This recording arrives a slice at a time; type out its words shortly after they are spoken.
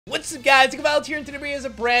What's up, guys? Nicovald here, and today is a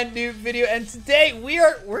brand new video, and today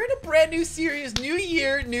we're in a brand new series, new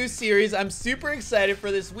year, new series. I'm super excited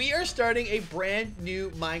for this. We are starting a brand new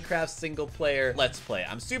Minecraft single player Let's Play.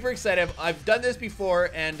 I'm super excited. I've done this before,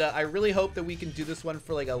 and I really hope that we can do this one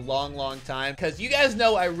for like a long time, because you guys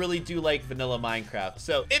know I really do like vanilla Minecraft.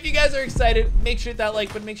 So if you guys are excited, make sure that like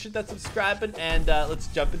button, make sure that subscribe button, and let's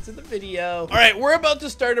jump into the video. All right, we're about to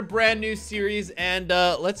start a brand new series, and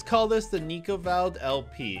let's call this the Nicovald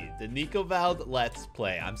LP. The Nicovald Let's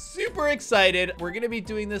Play. I'm super excited. We're gonna be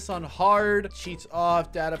doing this on hard, cheats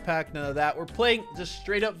off, data pack, none of that. We're playing just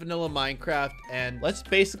straight up vanilla Minecraft, and let's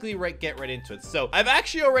basically get right into it. So I've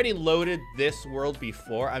actually already loaded this world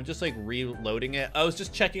before. I'm just like reloading it. I was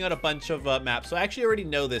just checking out a bunch of maps, so I actually already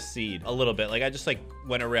know this seed a little bit. Like I just like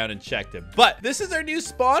went around and checked it. But this is our new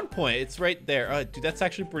spawn point. It's right there. Dude, that's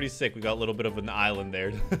actually pretty sick. We got a little bit of an island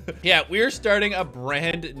there. Yeah, we're starting a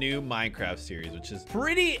brand new Minecraft series, which is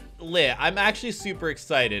pretty lit. I'm actually super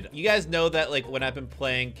excited. You guys know that like when I've been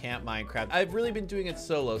playing Camp Minecraft, I've really been doing it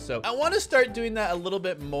solo. So I want to start doing that a little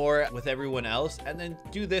bit more with everyone else, and then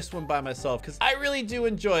do this one by myself, because I really do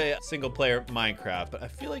enjoy single player Minecraft. But I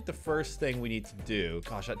feel like the first thing we need to do,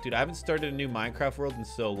 gosh, dude, I haven't started a new Minecraft world in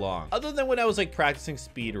so long, other than when I was like practicing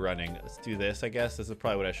speed running. Let's do this. I guess this is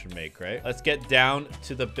probably what I should make, right? Let's get down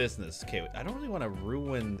to the business. Okay, I don't really want to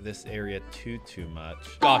ruin this area too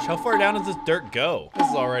much. Gosh, how far down does this dirt go? This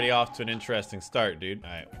is already off to an interesting start, dude. All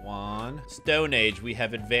right, one. Stone Age. We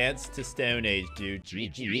have advanced to Stone Age, dude.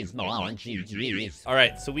 All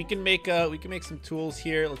right, so we can make some tools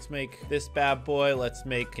here. Let's make this bad boy. Let's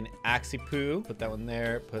make an axipoo. Put that one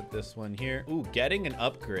there. Put this one here. Ooh, getting an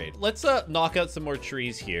upgrade. Let's knock out some more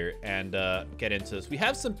trees here and get into this. We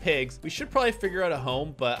have some pigs. We should probably figure out a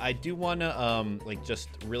home, but I do want to like just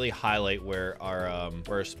really highlight where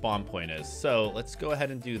our spawn point is. So let's go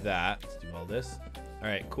ahead and do that. Let's do all this. All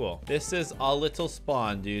right, cool. This is a little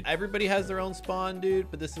spawn, dude. Everybody has their own spawn, dude,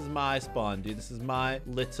 but this is my spawn, dude. This is my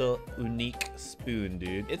little unique spoon,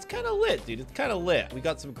 dude. It's kind of lit, dude. It's kind of lit. We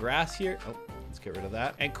got some grass here. Oh, let's get rid of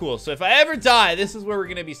that. And cool. So if I ever die, this is where we're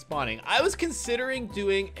going to be spawning. I was considering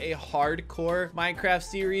doing a hardcore Minecraft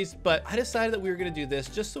series, but I decided that we were going to do this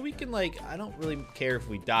just so we can, like, I don't really care if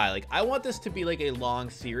we die. Like, I want this to be like a long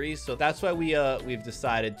series. So that's why we've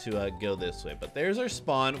decided to go this way. But there's our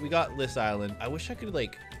spawn. We got this island. I wish I could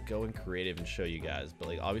like go in creative and show you guys, but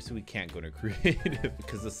like obviously we can't go into creative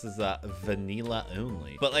because this is vanilla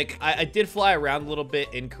only. But like I did fly around a little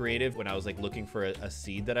bit in creative when I was like looking for a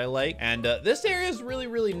seed that I like, and this area is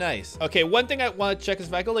really nice. Okay, one thing I want to check is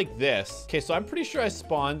if I go like this. Okay, so I'm pretty sure I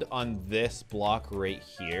spawned on this block right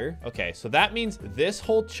here. Okay, so that means this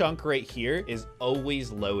whole chunk right here is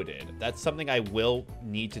always loaded. That's something I will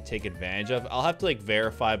need to take advantage of. I'll have to like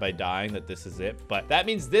verify by dying that this is it, but that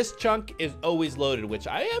means this chunk is always loaded, which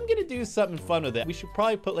I am gonna do something fun with it. We should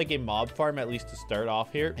probably put like a mob farm at least to start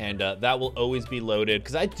off here, and that will always be loaded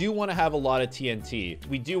because I do want to have a lot of TNT.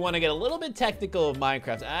 We do want to get a little bit technical of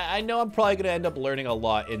Minecraft. I know I'm probably gonna end up learning a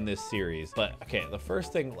lot in this series, but okay, the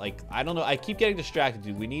first thing, like, I don't know, I keep getting distracted,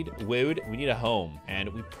 dude. We need wood, we need a home, and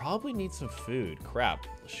we probably need some food. Crap.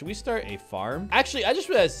 Should we start a farm? Actually, I just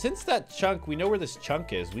realized since that chunk, we know where this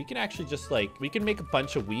chunk is, we can actually just like, we can make a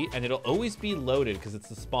bunch of wheat and it'll always be loaded because it's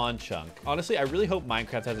the spawn chunk. Honestly, I really hope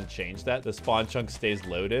Minecraft hasn't changed that. The spawn chunk stays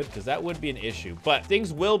loaded because that would be an issue, but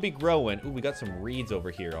things will be growing. Ooh, we got some reeds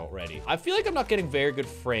over here already. I feel like I'm not getting very good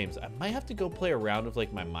frames. I might have to go play around with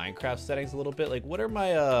like my Minecraft settings a little bit. Like what are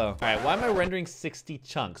my, all right, why am I rendering 60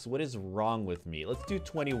 chunks? What is wrong with me? Let's do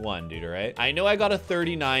 21, dude, all right? I know I got a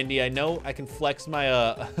 3090. I know I can flex my,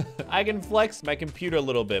 I can flex my computer a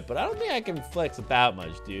little bit, but I don't think I can flex that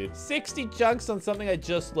much, dude. 60 chunks on something I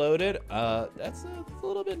just loaded. That's a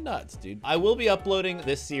little bit nuts, dude. I will be uploading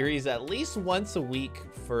this series at least once a week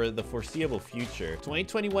for the foreseeable future.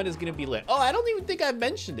 2021 is gonna be lit. Oh, I don't even think I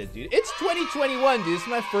mentioned it, dude. It's 2021, dude. This is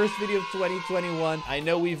my first video of 2021. I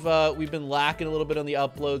know we've been lacking a little bit on the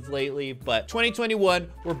uploads lately, but 2021,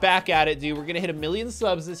 we're back at it, dude. We're gonna hit 1 million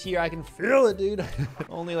subs this year. I can feel it, dude.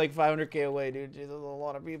 Only like 500K away, dude. Jeez, that's a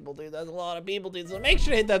lot of people, dude. That's a lot of people, dude. So make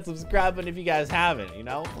sure to hit that subscribe button if you guys haven't, you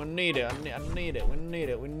know? We need it. I need it. We need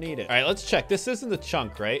it. We need it. All right, let's check. This isn't the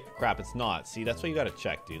chunk, right? Crap, it's not. See, that's what you gotta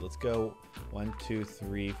check, dude. Let's go 1, 2,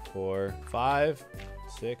 3, 4, 5,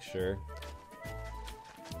 6, sure.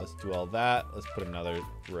 Let's do all that. Let's put another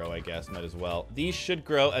row, I guess. Might as well. These should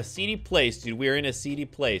grow. A seedy place, dude. We're in a seedy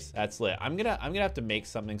place. That's lit. I'm gonna have to make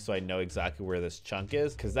something so I know exactly where this chunk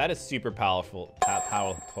is, because that is super powerful.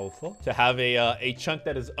 powerful to have a chunk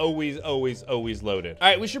that is always loaded. All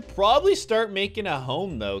right, we should probably start making a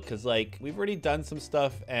home though, because like we've already done some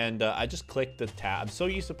stuff, and I just clicked the tab. I'm so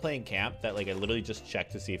used to playing camp that like I literally just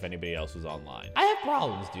checked to see if anybody else was online. I have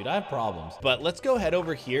problems, dude. I have problems. But let's go head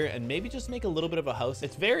over here and maybe just make a little bit of a house.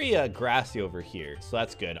 It's very grassy over here, so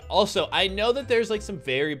that's good. Also, I know that there's like some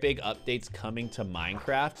very big updates coming to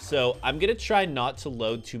Minecraft, so I'm gonna try not to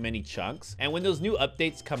load too many chunks. And when those new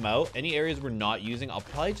updates come out, any areas we're not using, I'll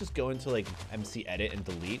probably just go into like MC edit and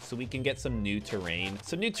delete so we can get some new terrain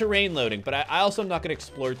loading. But I also am not gonna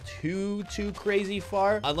explore too crazy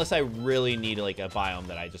far unless I really need like a biome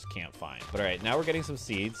that I just can't find. But all right, now we're getting some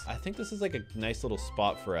seeds. I think this is like a nice little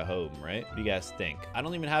spot for a home, right? What do you guys think? I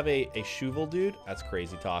don't even have a Nicovald, dude. That's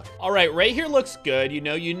crazy talk. All right, right here looks good. You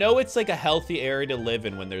know it's like a healthy area to live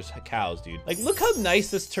in when there's cows, dude. Like, look how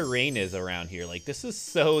nice this terrain is around here. Like, this is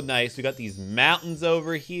so nice. We got these mountains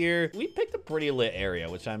over here. We picked a pretty lit area,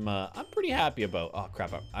 which I'm pretty happy about. Oh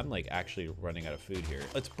crap, I'm like actually running out of food here.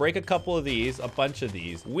 Let's break a couple of these, a bunch of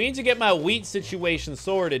these. We need to get my wheat situation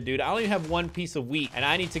sorted, dude. I don't even have one piece of wheat, and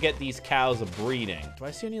I need to get these cows breeding. Do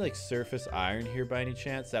I see any like surface iron here by any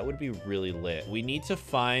chance? That would be really lit. We need to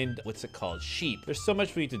find, what's it called? Sheep. There's so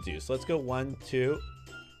much we need to do. So let's go 1, 2,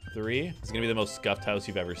 3. It's gonna be the most scuffed house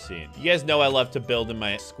you've ever seen. You guys know I love to build in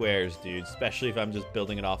my squares, dude, especially if I'm just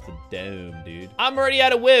building it off the dome, dude. I'm already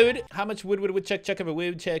out of wood. How much wood would check of a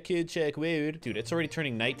wood? Check wood. Dude, it's already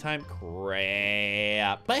turning nighttime.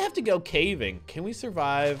 Crap. Might have to go caving. Can we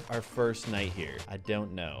survive our first night here? I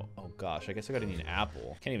don't know. Oh gosh, I guess I gotta need an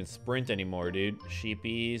apple. Can't even sprint anymore, dude.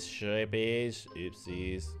 Sheepies.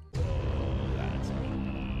 Oopsies. Whoa, that's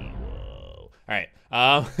me. Whoa. All right.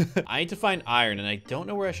 I need to find iron, and I don't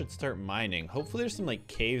know where I should start mining. Hopefully there's some like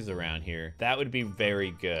caves around here. That would be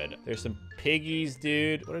very good. There's some piggies,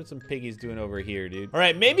 dude. What are some piggies doing over here, dude? All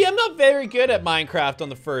right, maybe I'm not very good at Minecraft on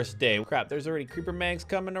the first day. Crap, there's already creeper mangs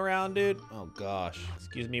coming around, dude. Oh gosh.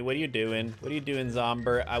 Excuse me, what are you doing? What are you doing,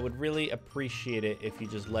 Zomber? I would really appreciate it if you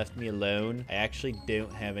just left me alone. I actually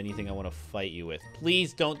don't have anything I want to fight you with.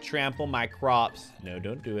 Please don't trample my crops. No,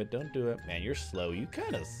 don't do it. Don't do it. Man, you're slow. You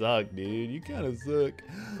kind of suck, dude. You kind of suck.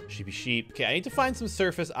 Sheepy sheep. Okay, I need to find some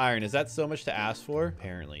surface iron. Is that so much to ask for?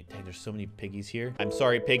 Apparently. Dang, there's so many piggies here. I'm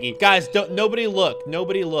sorry, piggy. Guys, nobody look.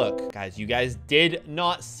 Nobody look. Guys, you guys did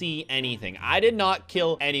not see anything. I did not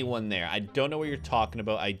kill anyone there. I don't know what you're talking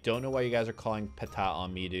about. I don't know why you guys are calling pata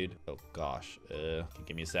on me, dude. Oh gosh.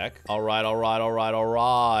 Give me a sec. All right.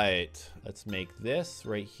 Let's make this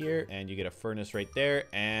right here, and you get a furnace right there.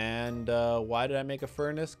 And why did I make a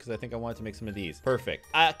furnace? Because I think I wanted to make some of these. Perfect.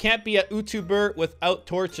 I can't be a YouTuber without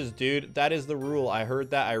torches, dude. That is the rule. I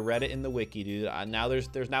heard that. I read it in the wiki, dude. Now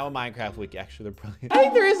there's now a Minecraft wiki. Actually, they're probably I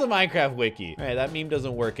think there is a Minecraft wiki. All right, that meme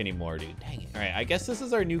doesn't work anymore, dude. Dang it. All right, I guess this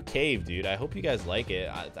is our new cave, dude. I hope you guys like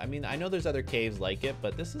it. I mean, I know there's other caves like it,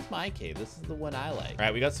 but this is my cave. This is the one I like. All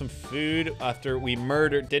right, we got some food after we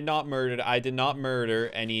I did not murder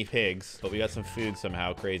any pigs, but we got some food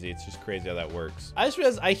somehow. Crazy. It's just crazy how that works. I just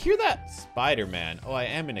realized I hear that Spider-Man. Oh, I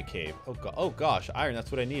am in a cave. Oh gosh, iron.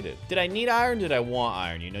 That's what I needed. Did I need iron? Did I want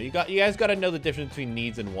iron? You know, you guys got to know the difference between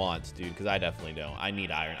needs and wants, dude, because I definitely don't. I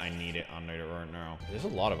need iron. I need it. I need it right now. There's a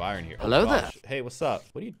lot of iron here. Hello there. Hey, what's up?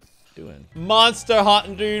 What are you doing? Monster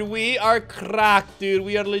hunting, dude. We are cracked, dude.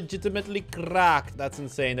 We are legitimately cracked. That's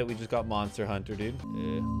insane that we just got monster hunter, dude.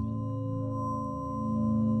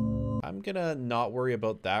 I'm gonna not worry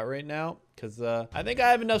about that right now, because I think I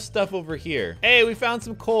have enough stuff over here. Hey, we found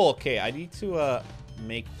some coal. Okay, I need to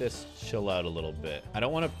make this chill out a little bit. I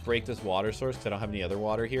don't want to break this water source because I don't have any other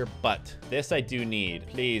water here, but this I do need.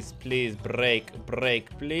 Please break,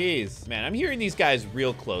 please. Man, I'm hearing these guys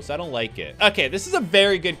real close. I don't like it. Okay, this is a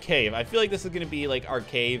very good cave. I feel like this is going to be like our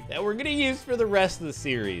cave that we're going to use for the rest of the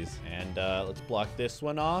series. And let's block this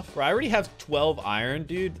one off. I already have 12 iron,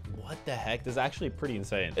 dude. What the heck? This is actually pretty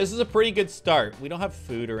insane. This is a pretty good start. We don't have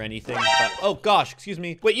food or anything, but oh gosh, excuse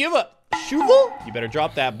me. Wait, you have a shovel? You better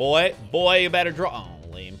drop that, boy. Boy, you better drop.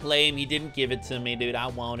 Oh, lame. He didn't give it to me, dude. I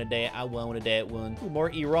wanted that one. Ooh, more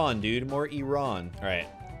Iran, dude. More Iran. All right.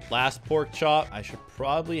 Last pork chop. I should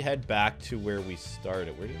probably head back to where we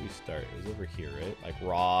started. Where did we start? It was over here, right? Like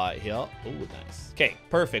right here. Oh, nice. Okay,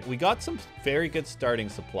 perfect. We got some very good starting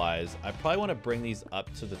supplies. I probably want to bring these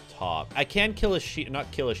up to the top. I can kill a sheep,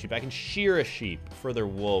 not kill a sheep. I can shear a sheep for their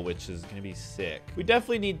wool, which is going to be sick. We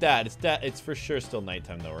definitely need that. It's for sure still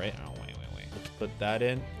nighttime though, right? Oh, wait. Let's put that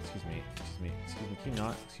in. Excuse me. Can you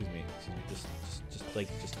not? Excuse me.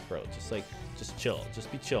 Just chill.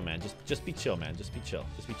 Just be chill, man. Just be chill, man. Just be chill.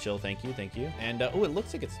 Thank you. And oh, it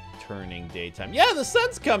looks like it's turning daytime. Yeah, the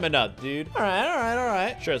sun's coming up, dude. All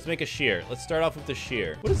right. Sure, let's make a shear. Let's start off with the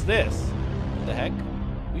shear. What is this? What the heck?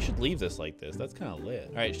 We should leave this like this. That's kind of lit.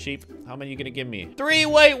 All right, sheep, how many are you gonna give me? 3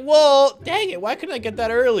 white wool. Dang it, why couldn't I get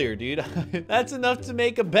that earlier, dude? That's enough to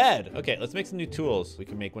make a bed. Okay, let's make some new tools. We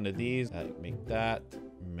can make one of these. Make that.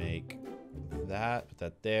 Make that. Put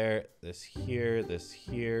that there. This here. This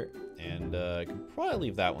here. And I can probably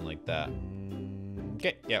leave that one like that.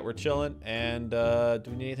 Okay, yeah, we're chilling. And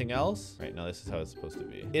do we need anything else? Right, no, this is how it's supposed to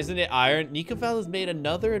be. Isn't it iron? Nicovald has made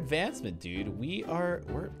another advancement, dude.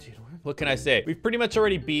 What can I say? We've pretty much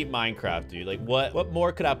already beat Minecraft, dude. Like, what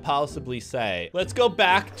more could I possibly say? Let's go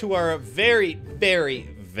back to our very,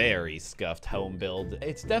 very, very scuffed home build.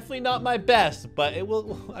 It's definitely not my best, but it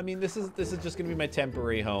will. I mean, this is just gonna be my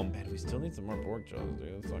temporary home. Man, we still need some more pork chops,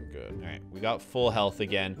 dude. That's not good. All right, we got full health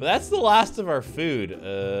again, but that's the last of our food.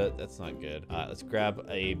 That's not good. Let's grab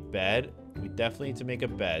a bed. We definitely need to make a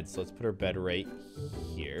bed, so let's put our bed right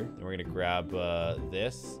here. Then we're gonna grab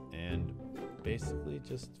this and basically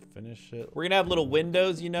just finish it. We're gonna have little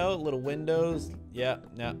windows, you know, little windows. Yeah,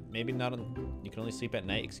 no, maybe not on, you can only sleep at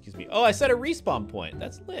night, excuse me. Oh, I set a respawn point.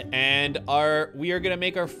 That's lit. And we are gonna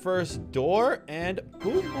make our first door and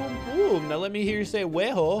boom, boom, boom. Now let me hear you say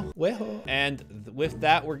weho, weho. And with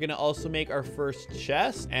that, we're gonna also make our first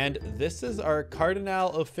chest. And this is our Cardinal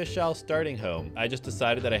Official starting home. I just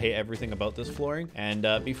decided that I hate everything about this flooring. And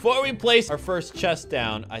before we place our first chest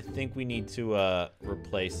down, I think we need to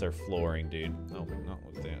replace our flooring, dude. No, not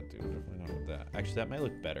with that, dude. Definitely not with that. Actually, that might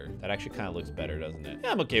look better. That actually kind of looks better, doesn't it?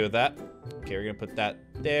 Yeah, I'm okay with that. Okay, we're gonna put that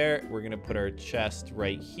there. We're gonna put our chest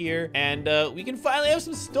right here. And we can finally have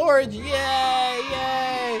some storage. Yay,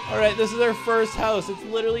 yay. All right, this is our first house. It's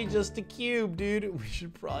literally just a cube, dude. We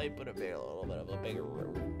should probably put a little bit of a bigger,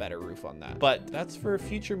 better roof on that. But that's for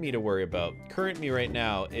future me to worry about. Current me right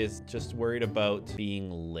now is just worried about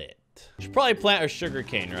being lit. Should probably plant our sugar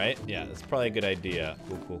cane, right? Yeah, that's probably a good idea.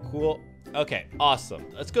 Cool, cool, cool. Okay, awesome.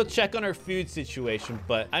 Let's go check on our food situation.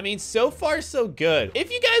 But I mean, so far so good. If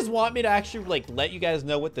you guys want me to actually like let you guys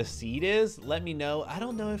know what the seed is, let me know. I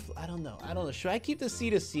don't know. Should I keep the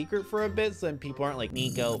seed a secret for a bit so then people aren't like,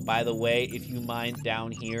 Nico, by the way, if you mine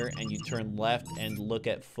down here and you turn left and look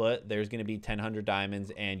at foot, there's gonna be 1,000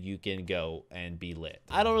 diamonds and you can go and be lit.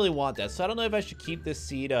 I don't really want that. So I don't know if I should keep this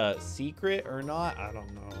seed a secret or not. I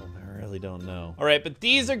don't know. I really don't know. All right, but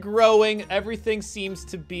these are growing. Everything seems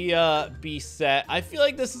to be set. I feel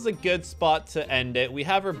like this is a good spot to end it. We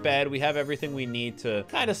have our bed. We have everything we need to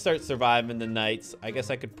kind of start surviving the nights. I guess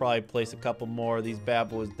I could probably place a couple more of these bad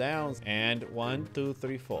boys down. And 1, 2,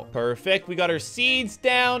 3, 4. Perfect. We got our seeds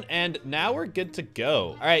down and now we're good to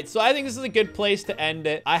go. All right, so I think this is a good place to end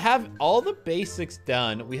it. I have all the basics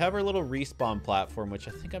done. We have our little respawn platform, which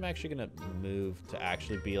I think I'm actually gonna move to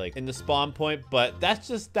actually be like in the spawn point, but that's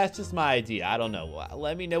just my idea. I don't know.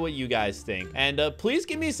 Let me know what you guys think. And please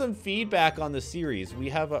give me some feedback on the series. We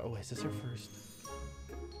have a, oh, is this our first?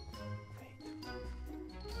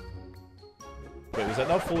 Wait, was that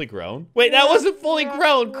not fully grown? Wait, that wasn't fully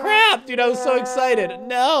grown. Crap, dude, I was so excited.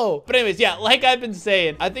 No. But anyways, yeah, like I've been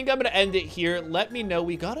saying, I think I'm gonna end it here. Let me know.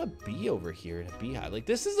 We got a bee over here in a beehive. Like,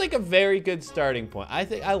 this is like a very good starting point. I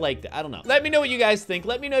think I liked it. I don't know. Let me know what you guys think.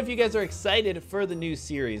 Let me know if you guys are excited for the new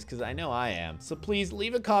series, because I know I am. So please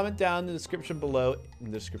leave a comment down in the description below,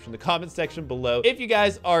 the comment section below, if you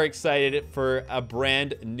guys are excited for a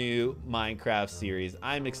brand new Minecraft series.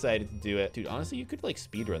 I'm excited to do it. Dude, honestly, you could like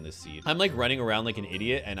speedrun this seed. I'm like running around like an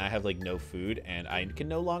idiot and I have like no food and I can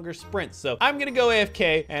no longer sprint. So I'm gonna go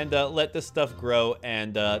AFK and let this stuff grow,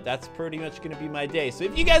 and that's pretty much gonna be my day. So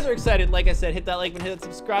if you guys are excited, like I said, hit that like button, hit that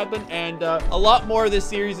subscribe button, and a lot more of this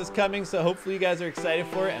series is coming. So hopefully you guys are excited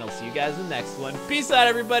for it, and I'll see you guys in the next one. Peace out,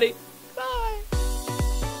 everybody.